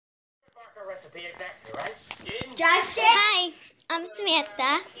Justin? Hi, I'm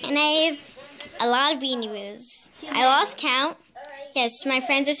Samantha, and I have a lot of Beanie Boos. I lost count. Yes, my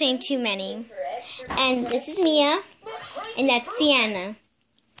friends are saying too many. And this is Mia, and that's Sienna.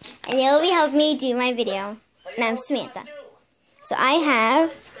 And they'll be helping me do my video. And I'm Samantha. So I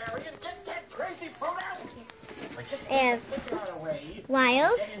have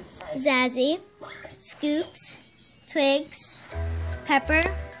Wild, Zazzy, Scoops, Twigs, Pepper,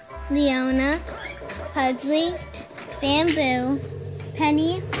 Leona, Pugsley, Bamboo,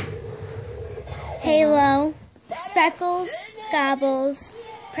 Penny, Halo, Speckles, Gobbles,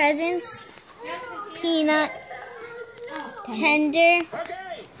 Presents, Peanut, Tender,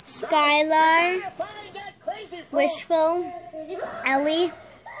 Skylar, Wishful, Ellie,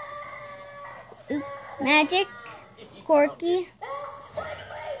 Magic, Corky,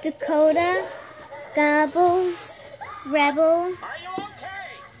 Dakota, Gobbles, Rebel,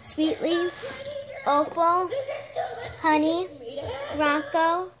 Sweetly, Opal, Honey,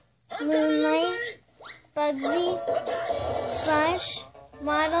 Rocco, Moonlight, Bugsy, Slush,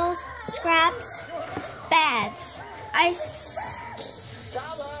 Waddles, Scraps, Babs,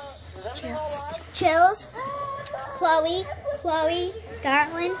 Chills, Chloe,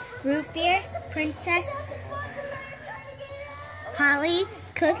 Garland, Root Beer, Princess, Holly,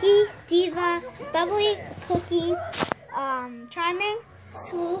 Cookie, Diva, Bubbly, Cookie, Charming,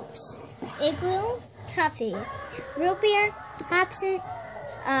 Swoops, Igloo, Tuffy, Root Beer, Hobson,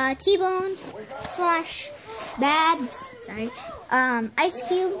 T-Bone, Slush, Babs, Ice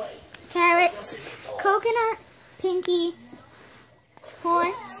Cube, Carrots, Coconut, Pinky,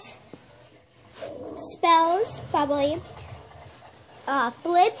 Haunts, Spells, Bubbly,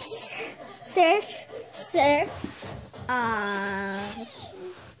 Flips, Surf,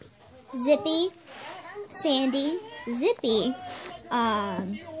 Zippy, Sandy, Zippy,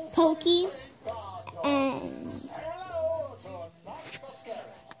 Pokey, and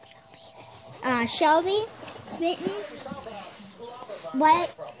Shelby, Smitten,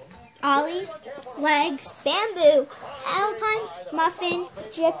 Wet, Ollie, Legs, Bamboo, Alpine, Muffin,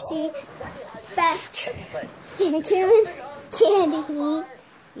 Gypsy, Fetch, Cancun, Candy Heat.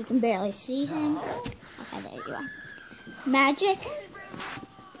 You can barely see him. Okay, there you are. Magic.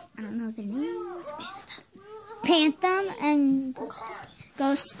 I don't know the names. Phantom and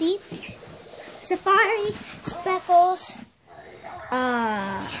Ghosty. Safari, Speckles,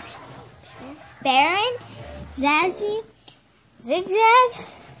 Baron, Zazzy, Zigzag,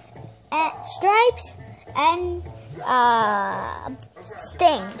 Stripes, and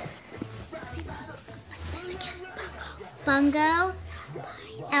Sting. Bungo,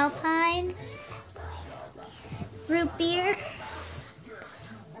 Alpine, Root Beer,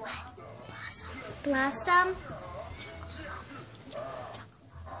 Blossom,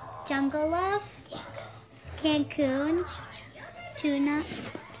 Jungle Love, Cancun, Tuna,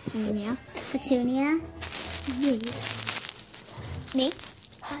 Petunia, me,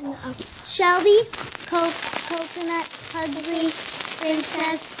 Shelby, Coconut, Pugsley,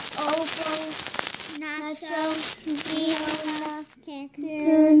 Princess, Opal, Nacho, Leona,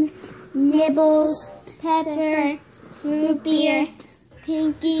 Cancun, Nibbles, Pepper, Root Beer,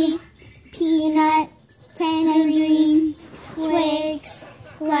 Pinky, Peanut, Tangerine, Twigs,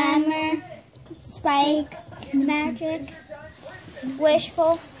 Glamour, Spike, Magic,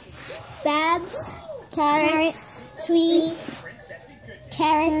 Wishful, Babs, Carrots, Sweet,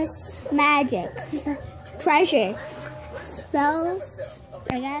 Carrots, Magic, Treasure, Spells,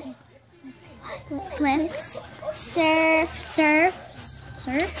 I guess, Flips, Surf,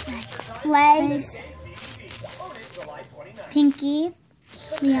 Legs, Pinky,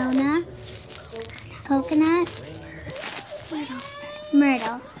 Leona, Coconut,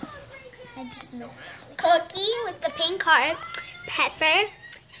 Myrtle. I just missed it. Cookie with the pink heart, Pepper,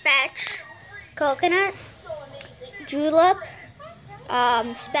 Fetch, Coconut, Julep,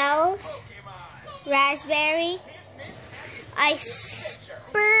 Spells, Raspberry,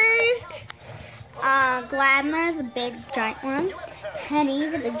 Iceberg, Glamour, the big giant one, Penny,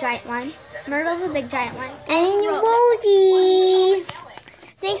 the big giant one, Myrtle, the big giant one, and Rosie.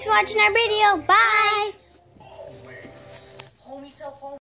 Thanks for watching our video. Bye.